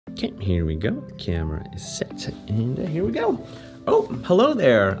Okay, here we go. Camera is set, and here we go. Oh, hello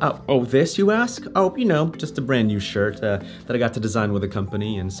there. Oh, this you ask? Oh, you know, just a brand new shirt that I got to design with the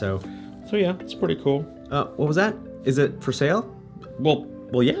company, and so yeah, it's pretty cool. What was that? Is it for sale?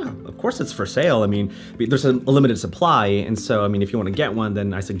 Well, yeah, of course it's for sale. I mean, there's a limited supply, and so, I mean, if you want to get one,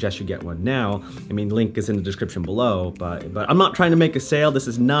 then I suggest you get one now. I mean, link is in the description below, but I'm not trying to make a sale. This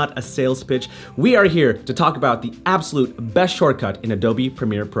is not a sales pitch. We are here to talk about the absolute best shortcut in Adobe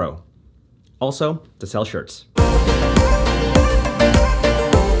Premiere Pro. Also, to sell shirts.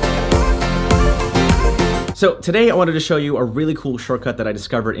 So today I wanted to show you a really cool shortcut that I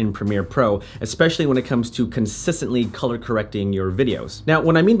discovered in Premiere Pro, especially when it comes to consistently color correcting your videos. Now,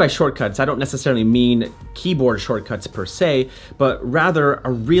 when I mean by shortcuts, I don't necessarily mean keyboard shortcuts per se, but rather a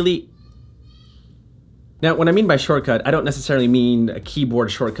really... Now, when I mean by shortcut, I don't necessarily mean a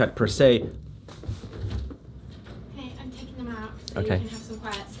keyboard shortcut per se. Okay, I'm taking them out so okay. You can have some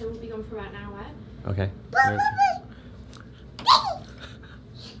quiet, so we'll be gone for about an hour. Okay.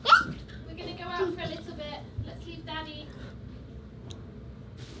 We're gonna go out for a little bit. Let's leave Daddy.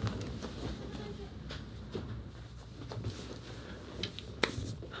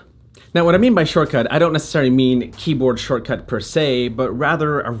 Now, what I mean by shortcut, I don't necessarily mean keyboard shortcut per se, but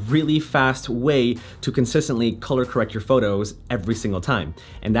rather a really fast way to consistently color correct your photos every single time.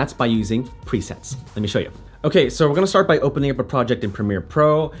 And that's by using presets. Let me show you. Okay, so we're gonna start by opening up a project in Premiere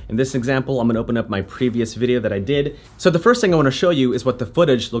Pro. In this example, I'm gonna open up my previous video that I did. So the first thing I wanna show you is what the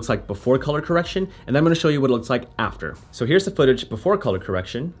footage looks like before color correction, and then I'm gonna show you what it looks like after. So here's the footage before color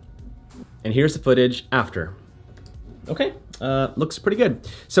correction, and here's the footage after. Okay, looks pretty good.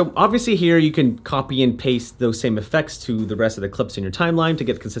 So obviously here you can copy and paste those same effects to the rest of the clips in your timeline to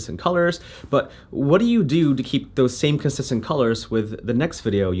get consistent colors, but what do you do to keep those same consistent colors with the next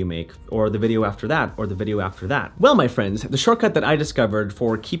video you make, or the video after that, or the video after that? Well, my friends, the shortcut that I discovered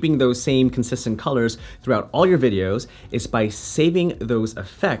for keeping those same consistent colors throughout all your videos is by saving those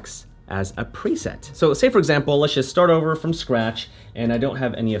effects as a preset. So say for example, let's just start over from scratch, and I don't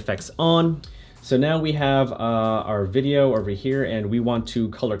have any effects on. So now we have our video over here, and we want to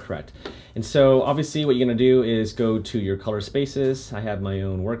color correct. And so obviously what you're gonna do is go to your color spaces. I have my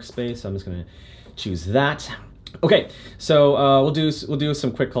own workspace, so I'm just gonna choose that. Okay, so we'll do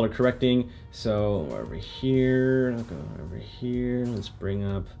some quick color correcting. So over here, I'll go over here. Let's bring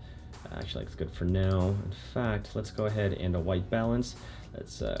up, actually it's good for now. In fact, let's go ahead and a white balance.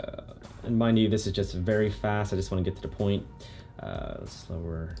 Let's, and mind you, this is just very fast. I just wanna get to the point. Let's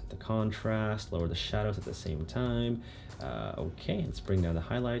lower the contrast, lower the shadows at the same time. Okay, let's bring down the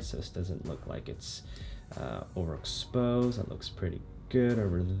highlights so this doesn't look like it's overexposed. That looks pretty good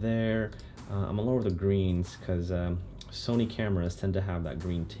over there. I'm gonna lower the greens because Sony cameras tend to have that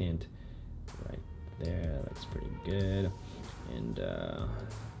green tint right there. That looks pretty good. And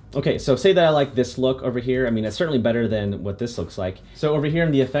okay, so say that I like this look over here. I mean, it's certainly better than what this looks like. So over here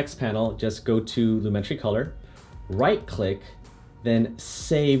in the effects panel, just go to Lumetri Color, right click, then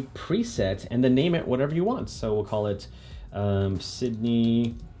save preset, and then name it whatever you want. So we'll call it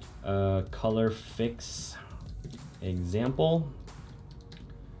Sidney color fix example.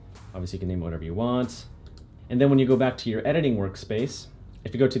 Obviously you can name it whatever you want. And then when you go back to your editing workspace,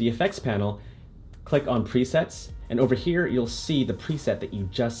 if you go to the effects panel, click on presets, and over here you'll see the preset that you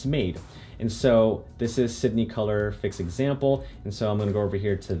just made. And so this is Sidney color fix example, and so I'm gonna go over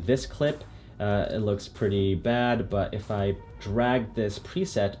here to this clip. It looks pretty bad, but if I drag this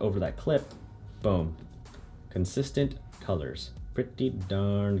preset over that clip, boom, consistent colors. Pretty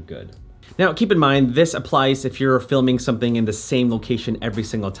darn good. Now, keep in mind, this applies if you're filming something in the same location every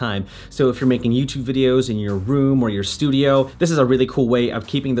single time. So if you're making YouTube videos in your room or your studio, this is a really cool way of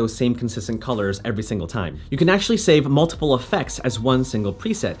keeping those same consistent colors every single time. You can actually save multiple effects as one single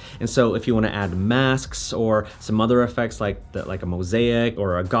preset. And so if you want to add masks or some other effects like a mosaic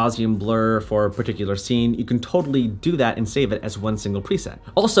or a Gaussian blur for a particular scene, you can totally do that and save it as one single preset.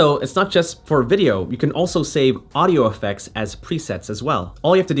 Also, it's not just for video. You can also save audio effects as presets as well.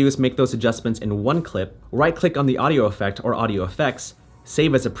 All you have to do is make those adjustments in one clip, right click on the audio effect or audio effects,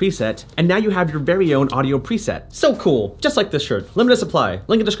 save as a preset, and now you have your very own audio preset. So cool, just like this shirt. Limited supply,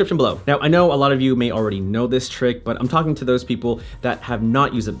 link in the description below. Now, I know a lot of you may already know this trick, but I'm talking to those people that have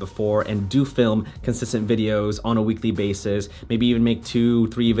not used it before and do film consistent videos on a weekly basis, maybe even make 2-3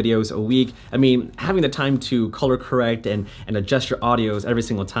 videos a week. I mean, having the time to color correct and adjust your audios every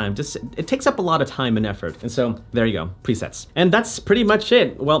single time, it takes up a lot of time and effort. And so there you go, presets. And that's pretty much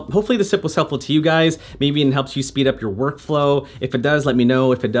it. Well, hopefully this tip was helpful to you guys. Maybe it helps you speed up your workflow. If it does, let me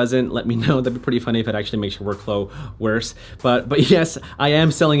know. If it doesn't, let me know. That'd be pretty funny if it actually makes your workflow worse. But yes, I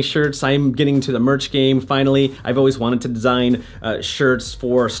am selling shirts. I'm getting to the merch game finally. I've always wanted to design shirts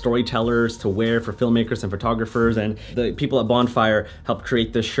for storytellers to wear for filmmakers and photographers, and the people at Bonfire helped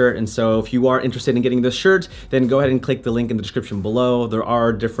create this shirt. And so if you are interested in getting this shirt, then go ahead and click the link in the description below. There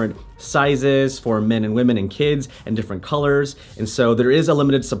are different sizes for men and women and kids and different colors, and so there is a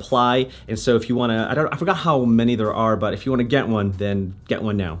limited supply. And so if you want to, I forgot how many there are, but if you want to get one, then get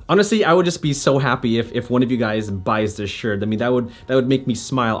one now. Honestly, I would just be so happy if one of you guys buys this shirt. I mean, that would make me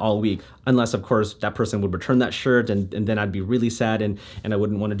smile all week, unless of course that person would return that shirt, and then I'd be really sad, and I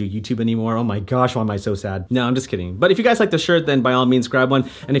wouldn't want to do YouTube anymore. Oh my gosh, why am I so sad? No, I'm just kidding. But if you guys like the shirt, then by all means grab one,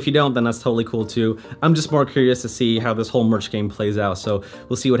 and if you don't, then that's totally cool too. I'm just more curious to see how this whole merch game plays out, so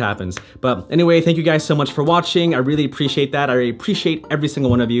we'll see what happens. But anyway, thank you guys so much for watching. I really appreciate that. I really appreciate every single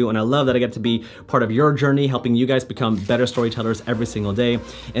one of you, and I love that I get to be part of your journey, helping you guys become better storytellers every single day.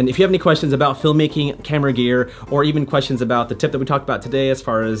 And if you have any questions about filmmaking, camera gear, or even questions about the tip that we talked about today as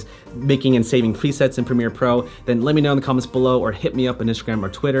far as making and saving presets in Premiere Pro, then let me know in the comments below or hit me up on Instagram or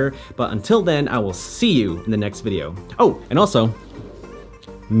Twitter. But until then, I will see you in the next video. Oh, and also,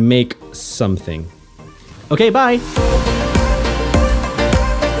 make something. Okay, bye.